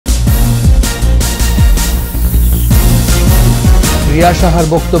রিয়া সাহার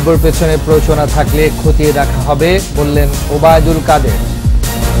বক্তব্যের পেছনে প্ররোচনা থাকলে খতিয়ে দেখা হবে বললেন ওবায়দুল কাদের।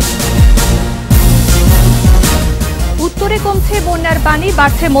 উত্তরে কমছে বন্যার পানি,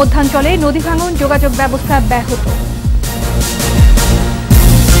 বাড়ছে মধ্যাঞ্চলে নদী ভাঙন, যোগাযোগ ব্যবস্থা ব্যাহত।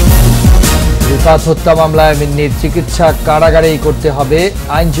 রিফাত হত্যা মামলায় মিন্নির চিকিৎসা কারাগারেই করতে হবে,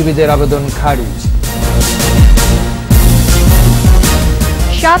 আইনজীবীদের আবেদন খারিজ।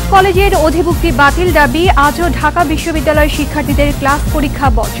 7 কলেজের অধিভুক্তি বাতিল দাবি, আজও ঢাকা বিশ্ববিদ্যালয়ের শিক্ষার্থীদের ক্লাস পরীক্ষা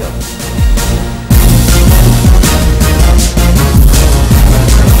বর্জন।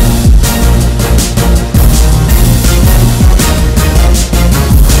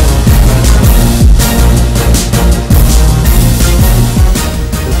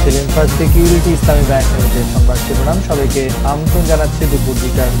 সিকিউরিটি ইসলামী ব্যাংক লিমিটেড সংবাদ শিরোনাম। সবাইকে আমন্ত্রণ জানাচ্ছি দুপুর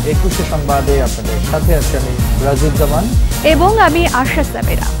 2টার 21 সংবাদে। আপনাদের সাথে আছি আমি রাজুজ্জামান এবং আমি আশা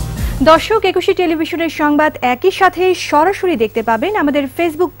সাবেরা। দর্শক, একুশে টেলিভিশনের সংবাদ একই সাথে সরাসরি দেখতে পাবেন আমাদের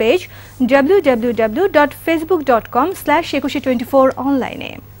ফেসবুক পেজ www.facebook.com/ekushe24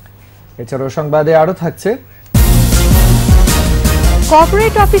 অনলাইনে। এছাড়াও সংবাদে আরো থাকছে,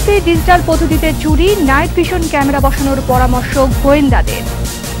 কর্পোরেট অফিসে ডিজিটাল পদ্ধতিতে চুরি, নাইট ভিশন ক্যামেরা বসানোর পরামর্শ গোয়েন্দাদের।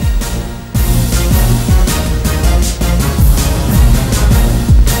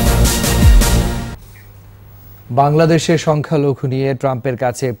 বাংলাদেশের সংখ্যালঘু নিয়ে ট্রাম্পের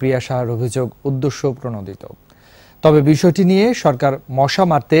কাছে প্রিয়া সাহার অভিযোগ উদ্দেশ্য প্রণোদিত। তবে বিষয়টি নিয়ে সরকার মশা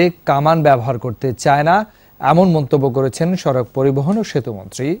মারতে কামান ব্যবহার করতে চায় না, এমন মন্তব্য করেছেন সড়ক পরিবহন ও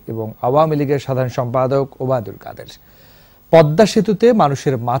সেতুমন্ত্রী এবং আওয়ামী লীগের সাধারণ সম্পাদক ওবায়দুল কাদের। পদ্মা সেতুতে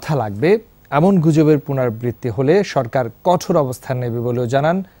মানুষের মাথা লাগবে, এমন গুজবের পুনরাবৃত্তি হলে সরকার কঠোর অবস্থান নেবে বলেও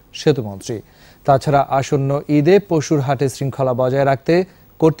জানান সেতুমন্ত্রী। তাছাড়া আসন্ন ঈদে পশুর হাটে শৃঙ্খলা বজায় রাখতে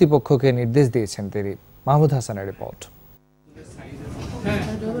কর্তৃপক্ষকে নির্দেশ দিয়েছেন তিনি। মাহমুদ হাসানের রিপোর্ট।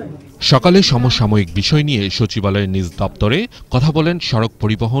 সকালে সমসাময়িক বিষয় নিয়ে সচিবালয়ের নিজ দপ্তরে কথা বলেন সড়ক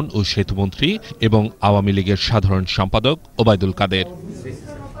পরিবহন ও সেতুমন্ত্রী এবং আওয়ামী লীগের সাধারণ সম্পাদক ওবায়দুল কাদের।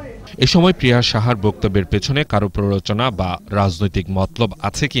 এ সময় প্রিয়া সাহার বক্তব্যের পেছনে কারো প্ররোচনা বা রাজনৈতিক মতলব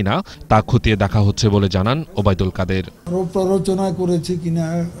আছে কিনা তা খতিয়ে দেখা হচ্ছে বলে জানান ওবায়দুল কাদের। প্ররোচনা করেছে কিনা,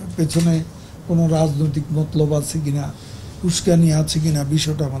 পেছনে কোনো রাজনৈতিক মতলব আছে কিনা, উস্কানি আছে কিনা,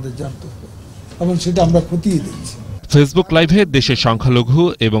 বিষয়টা আমাদের জানতে হবে এবং সেটা আমরা খতিয়ে দিচ্ছি। ফেসবুক লাইভে দেশের সংখ্যালঘু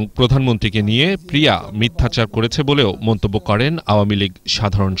এবং প্রধানমন্ত্রীকে নিয়ে প্রিয়া মিথ্যাচার করেছে বলেও মন্তব্য করেন আওয়ামী লীগ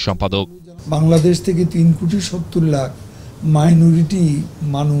সাধারণ সম্পাদক। বাংলাদেশ থেকে 3,70,00,000 মাইনরিটি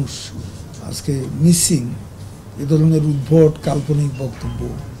মানুষ আজকে মিসিং। এ ধরনের উদ্ভট কাল্পনিক বক্তব্য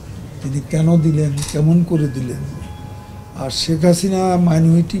তিনি কেন দিলেন, কেমন করে দিলেন? আর শেখ হাসিনা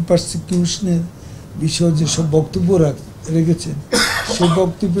মাইনরিটি পারসিকিউশনের বিষয়ে যেসব বক্তব্য রেখেছেন সেই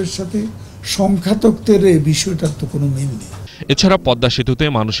বক্তব্যের সাথে সংখ্যাতত্ত্বের এই বিষয়টার তো কোনো মিল নেই। এছাড়া পদ্মা সেতুতে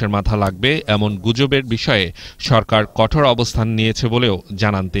মানুষের মাথা লাগবে এমন গুজবের বিষয়ে সরকার কঠোর অবস্থান নিয়েছে বলেও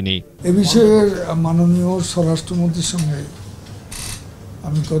জানান তিনি। এ বিষয়ে মাননীয় স্বরাষ্ট্রমন্ত্রীর সঙ্গে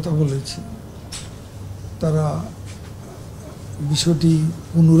আমি কথা বলেছি, তারা বিষয়টি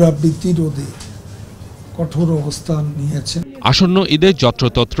পুনরাবৃত্তি রোধে কঠোর অবস্থান নিয়েছেন। আসন্ন ঈদে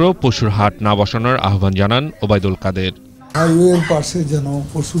যত্রতত্র পশুর হাট না বসানোর আহ্বান জানান ওবায়দুল কাদের। হাইওয়ের পাশে যেন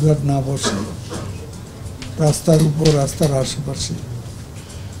পশুর হাট না বসে, রাস্তার উপর, রাস্তার আশেপাশে,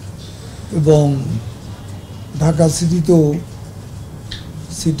 এবং ঢাকা সিটিতেও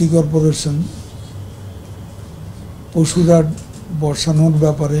সিটি কর্পোরেশন পশুর হাট বসানোর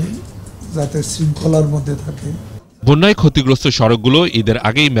ব্যাপারে যাতে শৃঙ্খলার মধ্যে থাকে। বন্যায় ক্ষতিগ্রস্ত সড়কগুলো ঈদের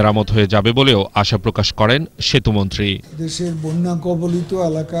আগেই মেরামত হয়ে যাবে বলেও আশা প্রকাশ করেন সেতুমন্ত্রী। দেশের বন্যা কবলিত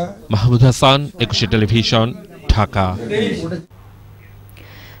এলাকা। মাহমুদ হাসান, একুশে টেলিভিশন, ঢাকা।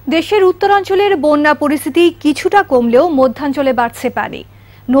 দেশের উত্তরাঞ্চলের বন্যা পরিস্থিতি কিছুটা কমলেও মধ্যাঞ্চলে বাড়ছে পানি।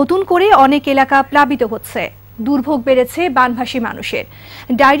 নতুন করে অনেক এলাকা প্লাবিত হচ্ছে, দুর্ভোগ বেড়েছে বানভাসী মানুষের।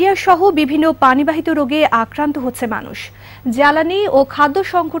 ডায়রিয়া সহ বিভিন্ন পানিবাহিত রোগে আক্রান্ত হচ্ছে মানুষ। জ্বালানি ও খাদ্য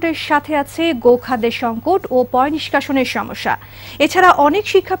সংকটের সাথে আছে গোখাদ্যের সংকট ও পয় নিষ্কাশনের সমস্যা। এছাড়া অনেক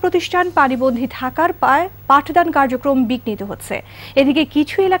শিক্ষা প্রতিষ্ঠান পানিবন্দী থাকার পাঠদান কার্যক্রম বিঘ্নিত হচ্ছে। এদিকে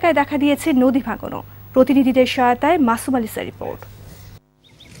কিছু এলাকায় দেখা দিয়েছে নদী ভাঙনও। প্রতিনিধিদের সহায়তায় মাসুম আলিসার রিপোর্ট।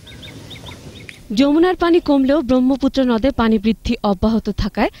 যমুনার পানি কমলেও ব্রহ্মপুত্র নদে পানি বৃদ্ধি অব্যাহত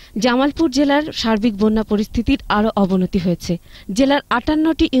থাকায় জামালপুর জেলার সার্বিক বন্যা পরিস্থিতির আরও অবনতি হয়েছে। জেলার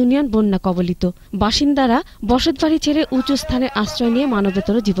 58টি ইউনিয়ন বন্যা কবলিত। বাসিন্দারা বসতবাড়ি ছেড়ে উঁচু স্থানে আশ্রয় নিয়ে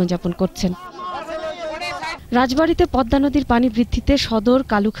মানবেতর জীবনযাপন করছেন। রাজবাড়ীতে পদ্মা নদীর পানি বৃদ্ধিতে সদর,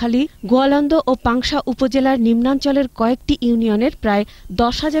 কালুখালী, গোয়ালন্দ ও পাংশা উপজেলার নিম্নাঞ্চলের কয়েকটি ইউনিয়নের প্রায়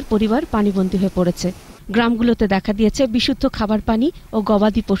 10,000 পরিবার পানিবন্দী হয়ে পড়েছে। গ্রামগুলোতে দেখা দিয়েছে বিশুদ্ধ খাবার পানি ও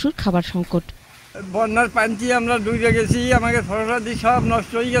গবাদি পশুর খাবার সংকট। বন্যার পানিতে আমরা ডুবে গেছি, আমাকে ফসলাদি সব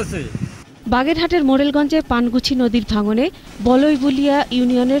নষ্ট হয়ে গেছে। বাগেরহাটের মোরেলগঞ্জে পানগুছি নদীর ভাঙনে বলইবুলিয়া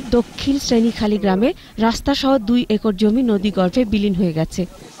ইউনিয়নের দক্ষিণ শ্রেণীখালী গ্রামে রাস্তাসহ 2 একর জমি নদীগর্ভে বিলীন হয়ে গেছে।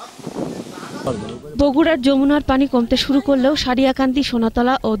 বগুড়ার যমুনার পানি কমতে শুরু করলেও সারিয়াকান্দি,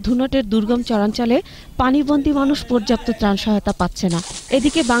 সোনাতলা ও ধুনটের দুর্গম চরাঞ্চলে পানিবন্দী মানুষ পর্যাপ্ত ত্রাণ সহায়তা পাচ্ছে না।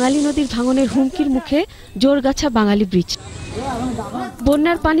 এদিকে বাঙালি নদীর ভাঙনের হুমকির মুখে জোরগাছা বাঙালি ব্রিজ।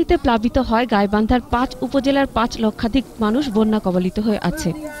 বন্যার পানিতে প্লাবিত হয় গাইবান্ধার 5 উপজেলার 5 লক্ষাধিক মানুষ বন্যা কবলিত হয়ে আছে।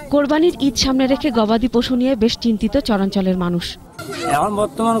 কোরবানির ঈদ সামনে রেখে গবাদি পশু নিয়ে বেশ চিন্তিত চরাঞ্চলের মানুষ। এখন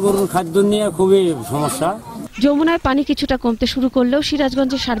বর্তমান গরুর খাদ্য নিয়ে খুবই সমস্যা। যমুনায় পানি কিছুটা কমতে শুরু করলেও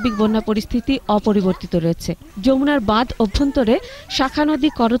সিরাজগঞ্জের সার্বিক বন্যা পরিস্থিতি অপরিবর্তিত রয়েছে। যমুনার বাঁধ অভ্যন্তরে শাখা নদী,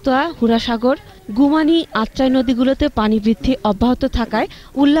 করতোয়া, হুরাসাগর, গুমানি, আত্রাই নদীগুলোতে পানি বৃদ্ধি অব্যাহত থাকায়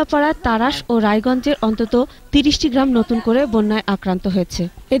উল্লাপাড়া, তারাস ও রায়গঞ্জের অন্তত 30টি গ্রাম নতুন করে বন্যায় আক্রান্ত হয়েছে।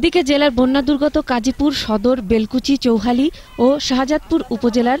 এদিকে জেলার বন্যা দুর্গত কাজীপুর সদর, বেলকুচি, চৌহালি ও শাহজাদপুর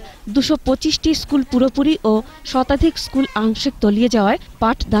উপজেলার 225টি স্কুল পুরোপুরি ও শতাধিক স্কুল আংশিক তলিয়ে যাওয়ায়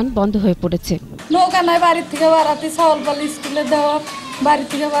পাঠদান বন্ধ হয়ে পড়েছে। নৌকা নাই, বাড়ি থেকে বাড়াতে চাউল পালি স্কুলে দেওয়া, বাড়ি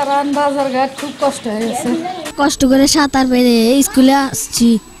থেকে বাড়ান বাজারঘাট খুব কষ্ট হয়ে গেছে। কষ্ট করে সাঁতার পেরে স্কুলে আসছি।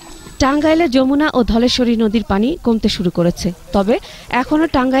 টাঙ্গাইলে যমুনা ও ধলেশ্বরী নদীর পানি কমতে শুরু করেছে, তবে এখনও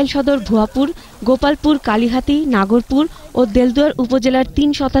টাঙ্গাইল সদর, ভুয়াপুর, গোপালপুর, কালীহাতি, নাগরপুর ও দেলদুয়ার উপজেলার 3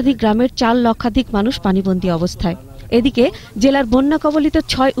 শতাধিক গ্রামের 4 লক্ষাধিক মানুষ পানিবন্দী অবস্থায়। এদিকে জেলার বন্যা কবলিত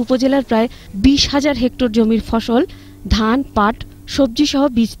 6 উপজেলার প্রায় 20,000 হেক্টর জমির ফসল, ধান, পাট, সবজি সহ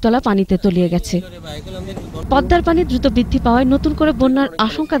বীজতলা পানিতে তলিয়ে গেছে। পদ্মার পানি দ্রুত বৃদ্ধি পাওয়ায় নতুন করে বন্যার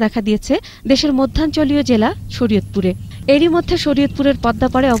আশঙ্কা দেখা দিয়েছে দেশের মধ্যাঞ্চলীয় জেলা শরীয়তপুরে। এরই মধ্যে শরীয়তপুরের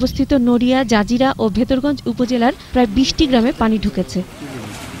পদ্মাপাড়ে অবস্থিত নড়িয়া, জাজিরা ও ভেতরগঞ্জ উপজেলার প্রায় 20টি গ্রামে পানি ঢুকেছে।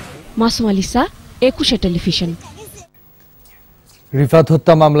 মাসুম আলিসা, একুশে টেলিভিশন। রিফাত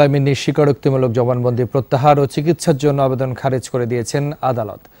হত্যা মামলায় মিন্নির স্বীকারোক্তিমূলক জবানবন্দি প্রত্যাহার ও চিকিৎসার জন্য আবেদন খারিজ করে দিয়েছেন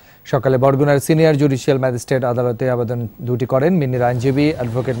আদালত। সকালে বরগুনার সিনিয়র জুডিশিয়াল ম্যাজিস্ট্রেট আদালতে আবেদন দুটি করেন মিন্নির আইনজীবী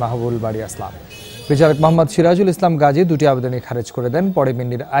অ্যাডভোকেট মাহবুল বাড়ি আসলাম। বিচারক মোহাম্মদ সিরাজুল ইসলাম গাজী দুটি আবেদনই খারিজ করে দেন। পরে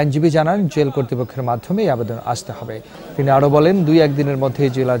মিন্নির আইনজীবী জানান জেল কর্তৃপক্ষের মাধ্যমে এই আবেদন আসতে হবে। তিনি আরও বলেন 2-1 দিনের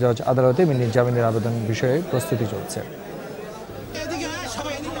মধ্যেই জেলা জজ আদালতে মিন্নির জামিনের আবেদন বিষয়ে প্রস্তুতি চলছে।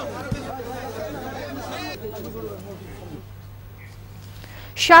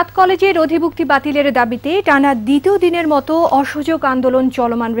 7 কলেজের অধিভুক্তি বাতিলের দাবিতে টানা দ্বিতীয় দিনের মতো অসহযোগ আন্দোলন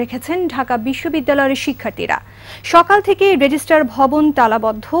চলমান রেখেছেন ঢাকা বিশ্ববিদ্যালয়ের শিক্ষার্থীরা। সকাল থেকে রেজিস্ট্রার ভবন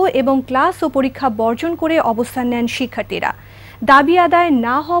তালাবদ্ধ এবং ক্লাস ও পরীক্ষা বর্জন করে অবস্থান নেন শিক্ষার্থীরা। দাবি আদায়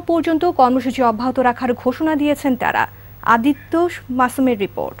না হওয়া পর্যন্ত কর্মসূচি অব্যাহত রাখার ঘোষণা দিয়েছেন তারা। আদিত্য মাসুমের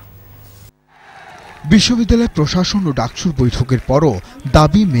রিপোর্ট। বিশ্ববিদ্যালয় প্রশাসন ও ডাকসুর বৈঠকের পরও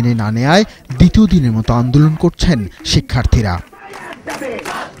দাবি মেনে না নেয়ায় দ্বিতীয় দিনের মতো আন্দোলন করছেন শিক্ষার্থীরা।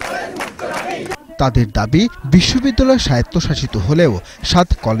 তাদের দাবি বিশ্ববিদ্যালয় স্বায়ত্তশাসিত হলেও 7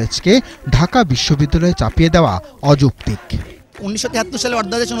 কলেজকে ঢাকা বিশ্ববিদ্যালয়ে চাপিয়ে দেওয়া অযৌক্তিক। 1973 সালের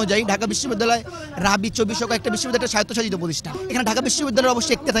অধ্যাদেশ অনুযায়ী ঢাকা বিশ্ববিদ্যালয় রাবি 24 একটা বিশ্ববিদ্যালয় স্বায়ত্তশাসিত প্রতিষ্ঠান। এখানে ঢাকা বিশ্ববিদ্যালয়ের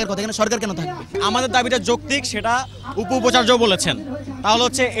অবশ্যই একটি থাকার কথা, এখানে সরকার কেন থাকবে? আমাদের দাবিটা যৌক্তিক, সেটা উপাচার্য বলেছেন। তাহলে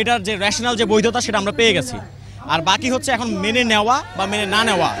হচ্ছে এটার যে রেশনাল যে বৈধতা সেটা আমরা পেয়ে গেছি। আর বাকি হচ্ছে এখন মেনে নেওয়া বা মেনে না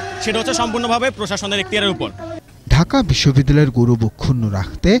নেওয়া, সেটা হচ্ছে সম্পূর্ণভাবে প্রশাসনের এখতিয়ারের উপর। ঢাকা বিশ্ববিদ্যালয়ের গৌরব অক্ষুণ্ণ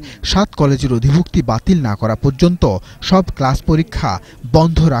রাখতে 7 কলেজের অধিভুক্তি বাতিল না করা পর্যন্ত সব ক্লাস পরীক্ষা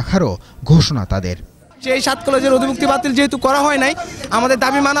বন্ধ রাখারও ঘোষণা তাদের। সেই 7 কলেজের অধিভুক্তি বাতিল যেহেতু করা হয় নাই, আমাদের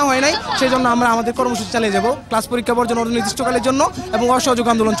দাবি মানা হয় নাই, সেই জন্য আমরা আমাদের কর্মসূচি চালিয়ে যাব। ক্লাস পরীক্ষা বর্জন অনির্দিষ্টকালের জন্য এবং অসহযোগ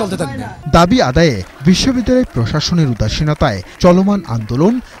আন্দোলন চলতে থাকবে। দাবি আদায়ে বিশ্ববিদ্যালয় প্রশাসনের উদাসীনতায় চলমান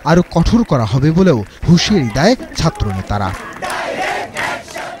আন্দোলন আরও কঠোর করা হবে বলেও হুঁশিয়ারি দেয় ছাত্রনেতারা।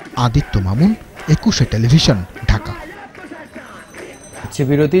 আদিত্য মামুন, একুশে টেলিভিশন, ঢাকা।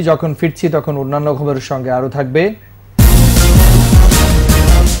 বিরতি, যখন ফিরছি তখন অন্যান্য খবরের সঙ্গে আরো থাকবে।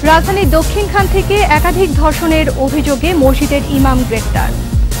 রাজধানীর দক্ষিণখান থেকে একাধিক ধর্ষণের অভিযোগে মসজিদের ইমাম গ্রেফতার।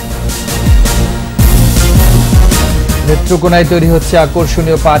 নেত্রকোনায় তৈরি হচ্ছে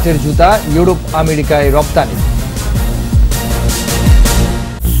আকর্ষণীয় পাটের জুতা, ইউরোপ আমেরিকায় রপ্তানি।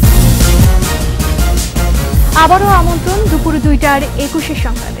 আবারও আমন্ত্রণ দুপুর 2টার একুশে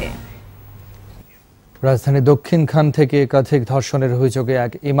সংবাদে। রাজধানী দক্ষিণখান থেকে একাধিক ধর্ষণের অভিযোগে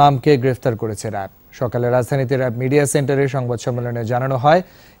এক ইমামকে গ্রেফতার করেছে র্যাব। সকালে রাজধানীতে র্যাব মিডিয়া সেন্টারে সংবাদ সম্মেলনে জানানো হয়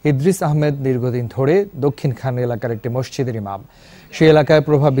ইদ্রিস আহমেদ দীর্ঘদিন ধরে দক্ষিণখান এলাকার একটি মসজিদের ইমাম। সেই এলাকায়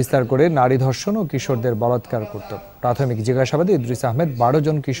প্রভাব বিস্তার করে নারী ধর্ষণ ও কিশোরদের বলাৎকার করত। প্রাথমিক জিজ্ঞাসাবাদে ইদ্রিস আহমেদ 12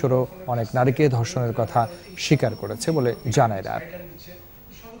 জন কিশোর ও অনেক নারীকে ধর্ষণের কথা স্বীকার করেছে বলে জানায় র্যাব।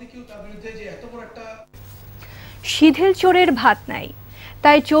 সিধেল চোরের ভাত নাই,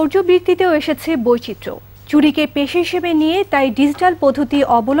 তাই চৌর্যবৃত্তিতেও এসেছে বৈচিত্র্য। চুরিকে পেশা হিসেবে নিয়ে তাই ডিজিটাল পদ্ধতি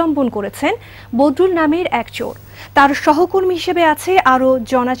অবলম্বন করেছেন বদরুল নামের এক চোর। তার সহকর্মী হিসেবে আছে আরও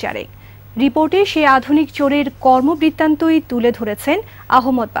জনাচারেক। রিপোর্টে সে আধুনিক চোরের কর্মবৃত্তান্তই তুলে ধরেছেন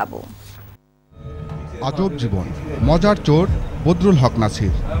আহমদ বাবু। আজব জীবন, মজার চোর বদরুল হক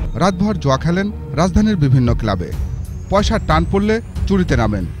নাসির রাতভর জুয়া খেলেন রাজধানীর বিভিন্ন ক্লাবে। পয়সার টান পড়লে চুরিতে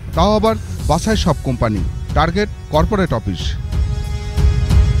নামেন, তাও আবার বাসায় সব কোম্পানি, টার্গেট কর্পোরেট অফিস।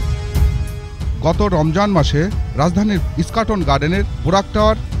 গত রমজান মাসে রাজধানীর ইস্কাটন গার্ডেনের বুরাক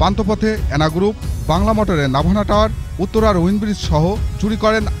টাওয়ার, পান্থপথে এনা গ্রুপ, বাংলা মোটরের নাভানা টাওয়ার, উত্তরার উইনব্রিজ সহ চুরি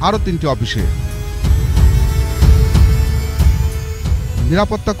করেন আরও 3টি অফিসে।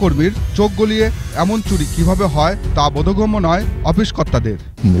 নিরাপত্তা কর্মীর চোখ গলিয়ে এমন চুরি কিভাবে হয় তা বোধগম্য নয় অফিস কর্তাদের।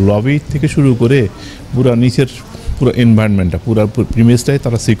 লবি থেকে শুরু করে পুরো নিচের পুরো এনভায়রনমেন্টটা, পুরো প্রিমিসটাই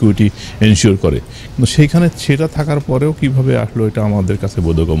তারা সিকিউরিটি এনশিওর করে, কিন্তু সেইখানে সেটা থাকার পরেও কিভাবে আসলো এটা আমাদের কাছে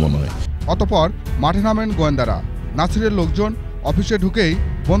বোধগম্য নয়। অতঃপর মাঠে নামেন গোয়েন্দারা। নাসিরের লোকজন অফিসে ঢুকেই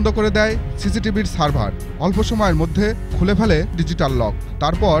বন্ধ করে দেয় সিসিটিভির সার্ভার, অল্প সময়ের মধ্যে খুলে ফেলে ডিজিটাল লক,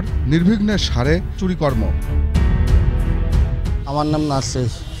 তারপর নির্বিঘ্নে সারে চুরিকর্ম। আমার নাম নাসির,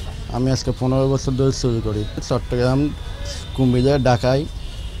 আমি আজকে 15 বছর ধরে চুরি করি। চট্টগ্রাম, কুমিল্লা, ঢাকায়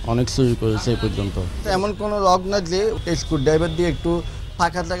অনেক চুরি করেছে এই পর্যন্ত। এমন কোনো লক না যে স্ক্রু ড্রাইভার দিয়ে একটু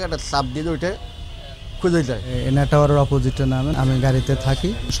ফাঁকা জায়গাটা চাপ দিয়ে ওইটা খুঁজে যায়। এনা টাওয়ারের অপোজিটে নামেন, আমি গাড়িতে থাকি।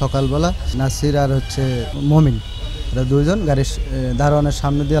 সকালবেলা নাসির আর মমিন, এরা দুইজন গাড়ির দারোয়ানের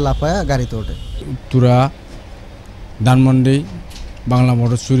সামনে দিয়ে লাফায়া গাড়িতে ওঠে। উত্তরা, ধানমন্ডি, বাংলা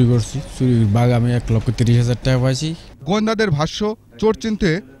মোটর চুরি করছি। চুরির বাঘ আমি 1,30,000 টাকা পাইছি। গোয়েন্দাদের ভাষ্য, চোর চিনতে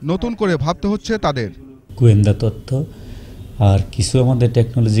নতুন করে ভাবতে হচ্ছে তাদের। গোয়েন্দা তথ্য আর কিছু আমাদের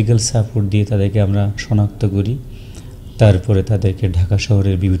টেকনোলজিক্যাল সাপোর্ট দিয়ে তাদেরকে আমরা শনাক্ত করি, তারপরে তাদেরকে ঢাকা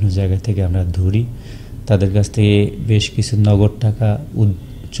শহরের বিভিন্ন জায়গা থেকে আমরা ধরি। তাদের কাছ থেকে বেশ কিছু নগদ টাকা,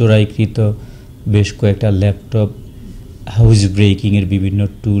 চোরাইকৃত বেশ কয়েকটা ল্যাপটপ, হাউস ব্রেকিংয়ের বিভিন্ন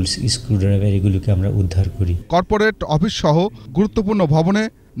টুলস, স্ক্রুড্রাইভার, এগুলোকে আমরা উদ্ধার করি। কর্পোরেট অফিস সহ গুরুত্বপূর্ণ ভবনে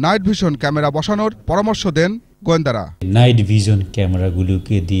নাইট ভিশন ক্যামেরা বসানোর পরামর্শ দেন গোয়েন্দারা। নাইট ভিশন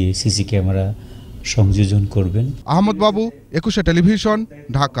ক্যামেরাগুলোকে দিয়ে সিসি ক্যামেরা সংযোজন করবেন। আহমদ বাবু, একুশে টেলিভিশন,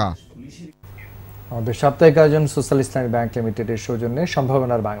 ঢাকা। আমাদের সাপ্তাহিক আয়োজন সোশ্যাল ইসলামী ব্যাংক লিমিটেডের সৌজন্যে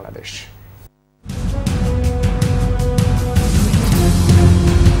সম্ভাবনার বাংলাদেশ।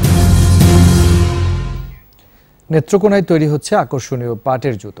 নেত্রকোনায় তৈরি হচ্ছে আকর্ষণীয়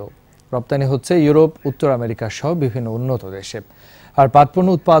পাটের জুতো। রপ্তানি হচ্ছে ইউরোপ, উত্তর আমেরিকা সহ বিভিন্ন উন্নত দেশে। আর পাটপণ্য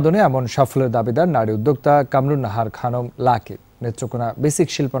উৎপাদনে এমন সাফল্যের দাবিদার নারী উদ্যোক্তা কামরুন নাহার খানম লাকি। নেত্রকোনা বেসিক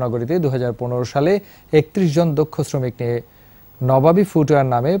শিল্পনগরীতে 2015 সালে 31 জন দক্ষ শ্রমিক নিয়ে নবাবী ফুটওয়্যার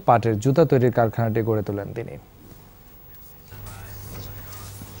নামে পাটের জুতা তৈরির কারখানাটি গড়ে তোলেন তিনি।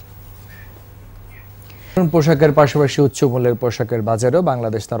 পোশাকের পাশাপাশি উচ্চ মূল্যের পোশাকের বাজারেও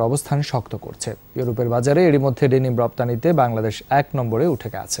বাংলাদেশ তার অবস্থান শক্ত করছে। ইউরোপের বাজারে এরই মধ্যে ডেনিম রপ্তানিতে বাংলাদেশ 1 নম্বরে উঠে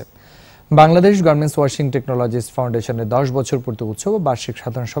গেছে। বাংলাদেশ গার্মেন্টস ওয়াশিং টেকনোলজিস ফাউন্ডেশনের 10 বছর পূর্তি উৎসব ও বার্ষিক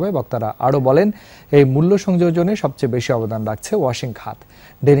সাধারণ সভায় বক্তারা আরও বলেন, এই মূল্য সংযোজনে সবচেয়ে বেশি অবদান রাখছে ওয়াশিং খাত।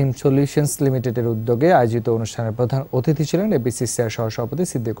 ডেনিম সলিউশনস লিমিটেডের উদ্যোগে আয়োজিত অনুষ্ঠানের প্রধান অতিথি ছিলেন এবিসিসিআর সহসভাপতি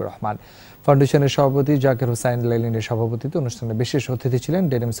সিদ্দিকুর রহমান। ফাউন্ডেশনের সভাপতি জাকির হোসাইন লেলিনের সভাপতিত্বে অনুষ্ঠানে বিশেষ অতিথি ছিলেন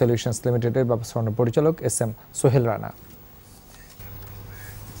ডেনিম সলিউশনস লিমিটেডের ব্যবস্থাপনা পরিচালক SM সোহেল রানা।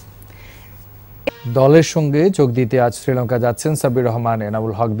 দলের সঙ্গে যোগ দিতে আজ শ্রীলঙ্কা যাচ্ছেন সাব্বির রহমান,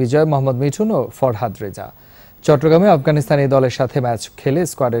 এনামুল হক বিজয়, মোহাম্মদ মিঠুন ও ফরহাদ রেজা। চট্টগ্রামে আফগানিস্তানি দলের সাথে ম্যাচ খেলে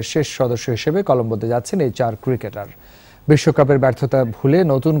স্কোয়াডের শেষ সদস্য হিসেবে কলম্বোতে যাচ্ছেন এই 4 ক্রিকেটার। বিশ্বকাপের ব্যর্থতা ভুলে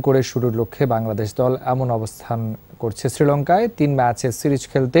নতুন করে শুরুর লক্ষ্যে বাংলাদেশ দল এমন অবস্থান করছে শ্রীলঙ্কায়। 3 ম্যাচের সিরিজ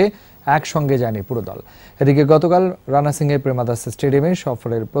খেলতে একসঙ্গে যায়নি পুরো দল। এদিকে গতকাল রানা সিংহের প্রেমাদাস স্টেডিয়ামে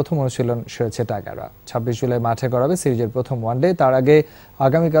সফরের প্রথম অনুশীলন সেরেছে টাইগাররা। 26 জুলাই মাঠে গড়াবে সিরিজের প্রথম ওয়ানডে। তার আগে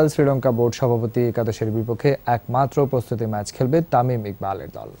আগামীকাল শ্রীলঙ্কা বোর্ড সভাপতি একাদশের বিপক্ষে একমাত্র প্রস্তুতি ম্যাচ খেলবে তামিম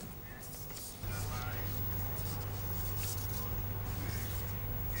ইকবালের দল।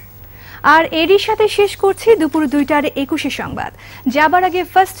 আর এরই সাথে শেষ করছি দুপুর 2টার 21 সংবাদ। যাবার আগে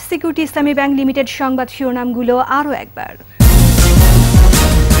ফার্স্ট সিকিউরিটি ইসলামী ব্যাংক লিমিটেড সংবাদ শিরোনামগুলো আরও একবার।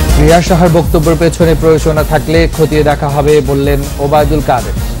 প্রিয়া সাহার বক্তব্যের পেছনে প্রয়োজনা থাকলে খতিয়ে দেখা হবে বললেন ওবায়দুল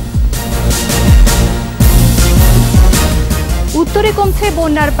কাদের। উত্তরে কমছে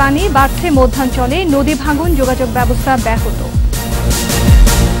বন্যার পানি, বাড়ছে মধ্যাঞ্চলে নদী ভাঙন, যোগাযোগ ব্যবস্থা ব্যাহত।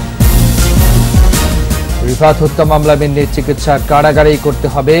 রিফাত হত্যা মামলা মেনে চিকিৎসা কারাগারেই করতে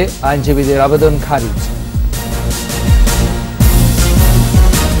হবে, আইনজীবীদের আবেদন খারিজ।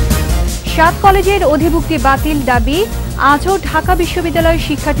 7 কলেজের অধিভুক্তি বাতিল দাবি, আজও ঢাকা বিশ্ববিদ্যালয়ের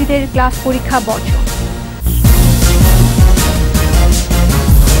শিক্ষার্থীদের ক্লাস পরীক্ষা বর্জন।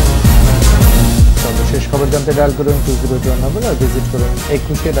 সর্বশেষ খবর জানতে ডায়াল করুন 202 নম্বর আর ভিজিট করুন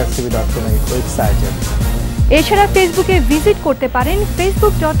ekushey.tv.com ওয়েবসাইটে। এছাড়া ফেসবুকে ভিজিট করতে পারেন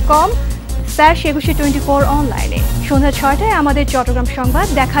facebook.com/ekushey /Ekushey24 অনলাইনে। সন্ধ্যা 6টায় আমাদের চট্টগ্রাম সংবাদ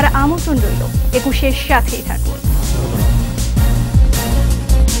দেখার আমন্ত্রণ রইল। একুশের সাথেই থাকুন।